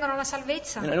che vengono alla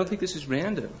salvezza. And I don't think this is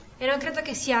random. E non credo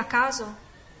che sia a caso.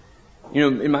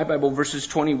 In my Bible, verse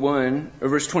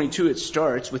 22, it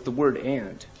starts with the word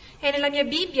and. E nella mia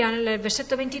Bibbia, nel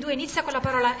versetto 22, inizia con la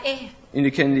parola e.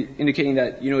 Indicating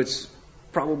that, it's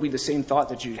probably the same thought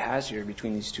that Jude has here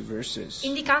between these two verses.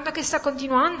 Indicando che sta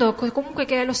continuando, comunque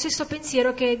che è lo stesso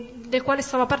pensiero del quale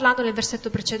stava parlando nel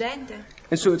versetto precedente.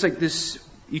 And so it's like this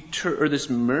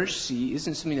mercy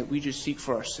isn't something that we just seek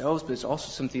for ourselves, but it's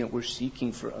also something that we're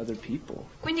seeking for other people.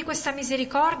 Quindi questa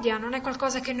misericordia non è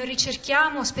qualcosa che noi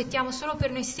ricerchiamo, aspettiamo solo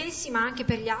per noi stessi, ma anche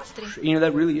per gli altri.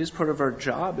 That really is part of our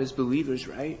job as believers,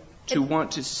 right? To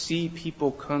want to see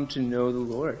people come to know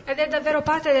the Lord. Ed è davvero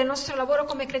parte del nostro lavoro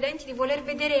come credenti di voler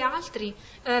vedere altri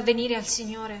venire al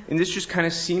Signore. And this just kind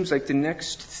of seems like the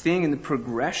next thing in the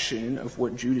progression of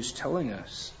what Jude is telling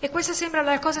us. E questa sembra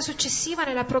la cosa successiva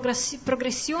nella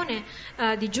progressione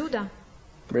di Giuda.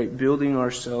 Right, building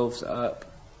ourselves up.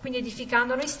 Quindi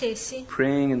edificando noi stessi,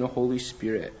 praying in the Holy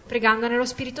Spirit, pregando nello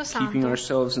Spirito keeping Santo,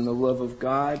 ourselves in the love of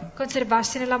God,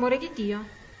 conservarsi nell'amore di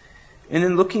Dio. And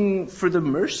then looking for the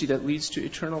mercy that leads to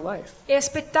eternal life. E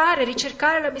aspettare,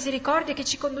 ricercare la misericordia che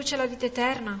ci conduce alla vita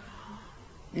eterna.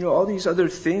 All these other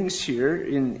things here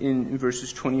in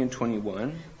verses 20 and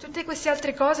 21. Tutte queste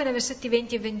altre cose nei versetti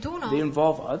 20 e 21. They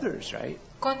involve others, right?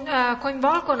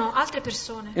 Coinvolgono altre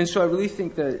persone. And so I really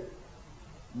think that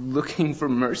looking for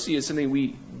mercy is something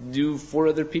we do for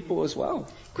other people as well.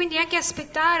 Quindi anche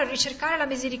aspettare, ricercare la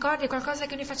misericordia è qualcosa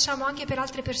che noi facciamo anche per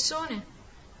altre persone.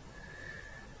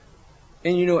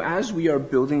 And as we are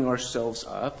building ourselves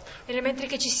up, e mentre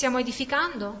che ci stiamo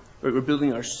edificando, we're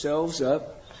building ourselves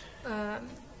up.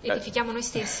 Edifichiamo noi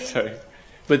stessi. Sorry.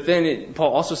 But then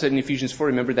Paul also said in Ephesians 4,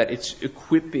 remember that it's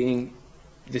equipping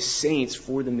the saints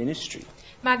for the ministry.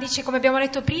 Ma dice, come abbiamo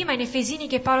letto prima in Efesini,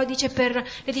 che Paolo dice per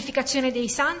l'edificazione dei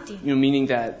santi. Meaning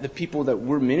that the people that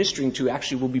we're ministering to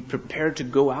actually will be prepared to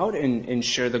go out and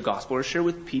share the gospel or share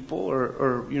with people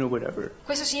or whatever.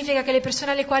 Questo significa che le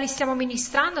persone alle quali stiamo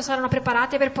ministrando saranno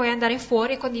preparate per poi andare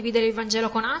fuori e condividere il Vangelo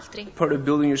con altri. Part of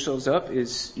building yourselves up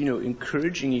is,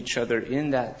 encouraging each other in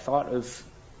that thought of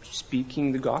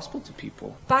speaking the gospel to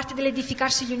people. Parte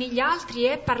dell'edificarsi gli uni gli altri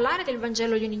è parlare del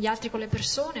Vangelo gli uni gli altri con le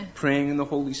persone. Praying in the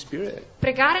Holy Spirit.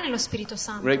 Pregare nello Spirito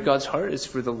Santo. Right? God's heart is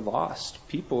for the lost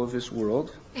people of this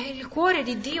world. E il cuore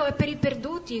di Dio è per i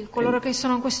perduti, coloro che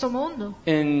sono in questo mondo.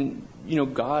 And,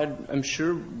 God, I'm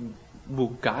sure,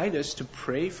 will guide us to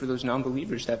pray for those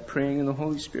non-believers, that praying in the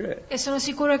Holy Spirit. E sono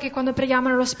sicuro che quando preghiamo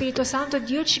nello Spirito Santo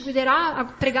Dio ci guiderà a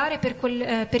pregare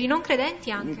per i non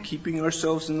credenti anche. Keeping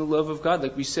ourselves in the love of God,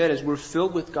 like we said, as we're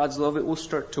filled with God's love, it will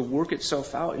start to work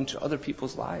itself out into other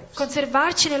people's lives.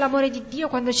 Conservarci nell'amore di Dio,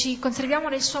 quando ci conserviamo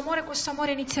nel suo amore, questo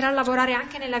amore inizierà a lavorare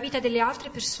anche nella vita delle altre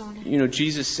persone.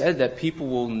 Jesus said that people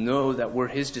will know that we're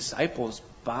His disciples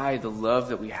by the love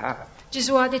that we have.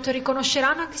 Gesù ha detto: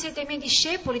 riconosceranno che siete i miei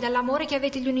discepoli dall'amore che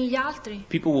avete gli uni gli altri.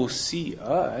 People will see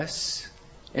us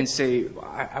and say,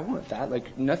 I want that.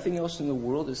 Like nothing else in the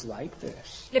world is like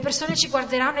this. Le persone ci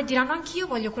guarderanno e diranno: anch'io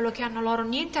voglio quello che hanno loro,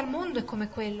 niente al mondo è come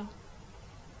quello.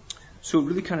 So it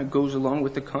really kind of goes along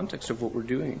with the context of what we're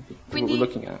doing, Quindi, what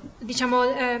we're looking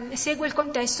at. Segue il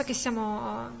contesto che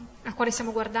al quale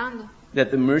stiamo guardando. That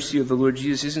the mercy of the Lord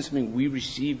Jesus isn't something we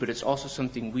receive, but it's also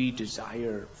something we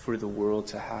desire for the world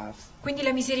to have. Quindi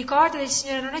la misericordia del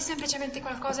Signore non è semplicemente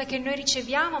qualcosa che noi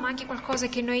riceviamo, ma anche qualcosa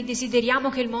che noi desideriamo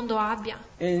che il mondo abbia.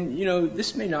 And,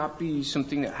 this may not be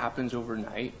something that happens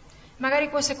overnight. Magari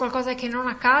questo è qualcosa che non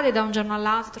accade da un giorno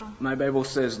all'altro. My Bible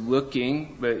says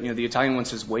looking, but the Italian one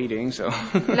says waiting, so.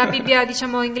 La Bibbia,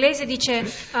 inglese dice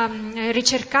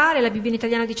ricercare, la Bibbia in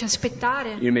italiano dice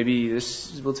aspettare. Maybe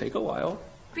this will take a while.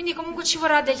 Quindi comunque ci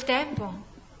vorrà del tempo.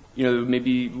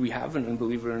 Maybe we have an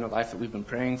unbeliever in our life that we've been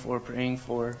praying for.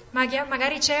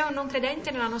 Magari c'è un non credente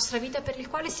nella nostra vita per il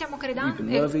quale stiamo pregando.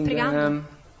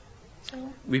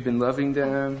 We've been loving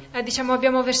them.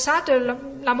 Abbiamo versato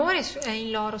l'amore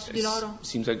in loro, su di loro.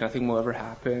 Seems like nothing will ever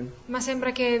happen. Ma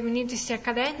sembra che niente stia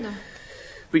accadendo.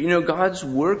 But God's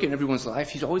work in everyone's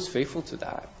life, He's always faithful to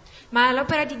that. Ma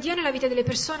l'opera di Dio nella vita delle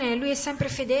persone, Lui è sempre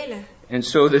fedele. And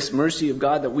so this mercy of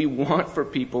God that we want for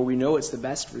people, we know it's the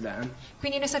best for them.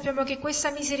 Quindi noi sappiamo che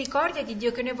questa misericordia di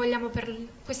Dio che noi vogliamo per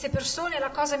queste persone è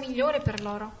la cosa migliore per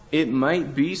loro. It might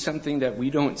be something that we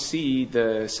don't see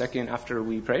the second after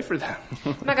we pray for them.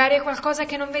 Magari è qualcosa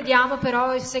che non vediamo,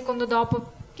 però il secondo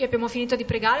dopo che abbiamo finito di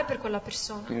pregare per quella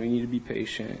persona. We need to be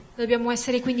patient. Dobbiamo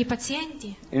essere quindi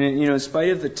pazienti. And in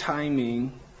spite of the timing,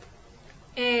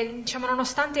 e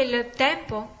nonostante il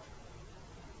tempo,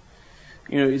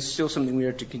 it's still something we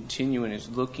are to continue in, is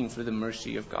looking for the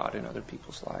mercy of God in other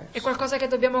people's lives. È qualcosa che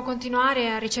dobbiamo continuare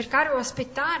a ricercare o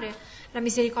aspettare, la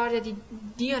misericordia di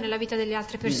Dio nella vita delle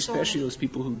altre persone. Especially those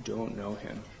people who don't know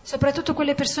Him. Soprattutto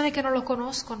quelle persone che non lo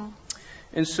conoscono.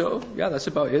 And so, that's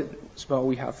about it. That's about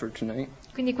what we have for tonight.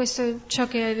 Quindi questo è ciò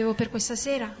che avevo per questa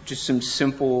sera. Just some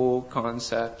simple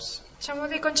concepts.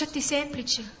 Dei concetti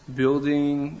semplici.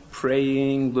 Building,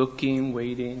 praying, looking,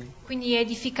 waiting. Quindi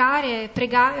edificarsi,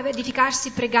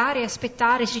 pregare,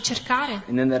 aspettare, ricercare.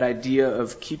 And then that idea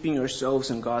of keeping ourselves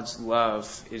in God's love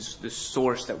is the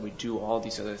source that we do all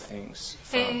these other things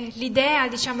from. L'idea,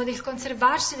 del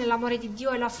conservarsi nell'amore di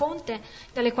Dio è la fonte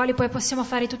dalle quali poi possiamo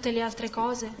fare tutte le altre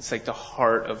cose. It's like the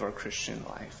heart of our Christian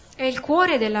life. È il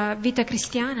cuore della vita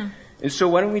cristiana. And so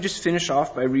why don't we just finish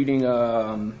off by reading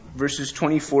verses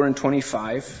 24 and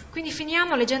 25. Quindi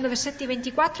finiamo leggendo versetti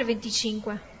 24 e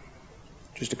 25.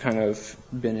 Just a kind of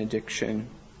benediction.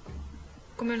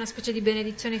 Come una specie di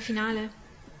benedizione finale.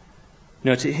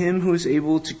 Now to Him who is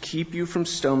able to keep you from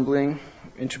stumbling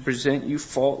and to present you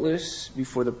faultless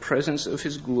before the presence of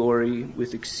His glory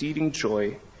with exceeding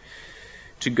joy,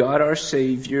 to God our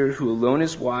Savior, who alone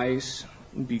is wise,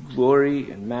 be glory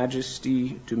and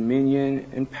majesty, dominion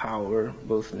and power,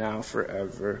 both now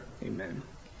forever. Amen.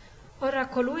 Ora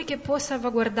colui che può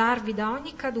salvaguardarvi da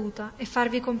ogni caduta e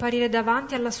farvi comparire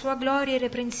davanti alla sua gloria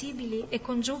irreprensibili e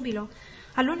con giubilo,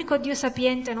 all'unico Dio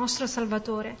sapiente nostro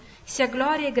Salvatore, sia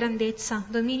gloria e grandezza,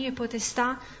 dominio e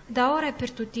potestà, da ora e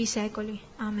per tutti i secoli.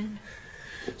 Amen.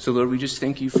 So Lord, we just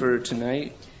thank you for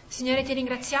tonight. Signore, ti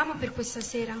ringraziamo per questa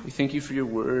sera. We thank you for your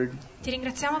word. Ti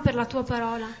ringraziamo per la tua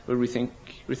parola. Lord, we're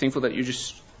thankful that you're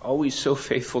just always so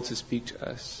faithful to speak to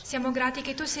us. Siamo grati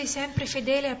che tu sei sempre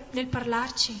fedele nel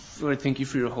parlarci. Lord, thank you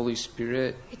for your Holy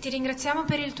Spirit. E ti ringraziamo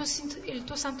per il tuo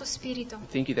Santo Spirito.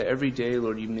 Thank you that every day,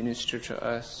 Lord, you minister to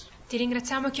us. Ti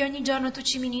ringraziamo che ogni giorno tu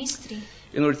ci ministri.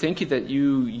 And Lord, thank you that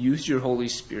you use your Holy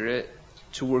Spirit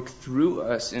to work through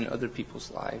us in other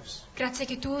people's lives. Grazie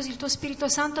che tu usi il tuo Spirito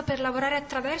Santo per lavorare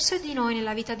attraverso di noi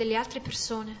nella vita delle altre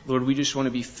persone. Lord, we just want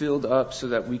to be filled up so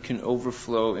that we can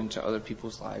overflow into other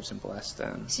people's lives and bless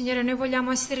them. Signore, noi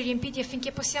vogliamo essere riempiti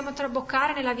affinché possiamo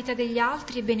traboccare nella vita degli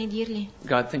altri e benedirli.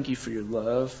 God, thank you for your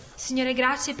love. Signore,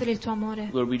 grazie per il tuo amore.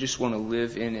 Lord, we just want to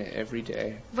live in it every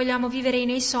day. Vogliamo vivere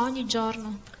in esso ogni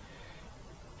giorno.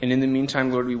 And in the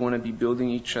meantime, Lord, we want to be building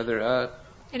each other up.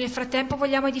 E nel frattempo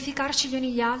vogliamo edificarci gli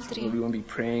uni gli altri. Lord, we want to be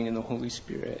praying in the Holy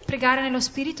Spirit. Pregare nello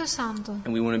Spirito Santo.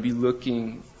 And we want to be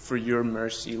looking for your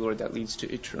mercy, Lord, that leads to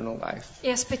eternal life. E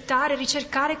aspettare,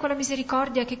 ricercare quella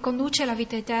misericordia che conduce alla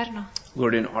vita eterna.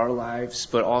 Lord, in our lives,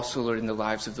 but also, Lord, in the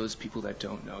lives of those people that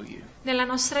don't know you. Nella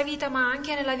nostra vita, ma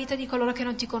anche nella vita di coloro che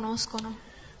non ti conoscono.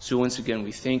 So once again,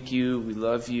 we thank you, we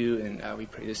love you, and we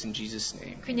pray this in Jesus'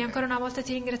 name. Quindi ancora una volta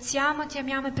ti ringraziamo, ti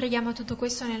amiamo e preghiamo tutto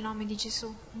questo nel nome di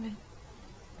Gesù. Amen.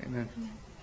 Amen.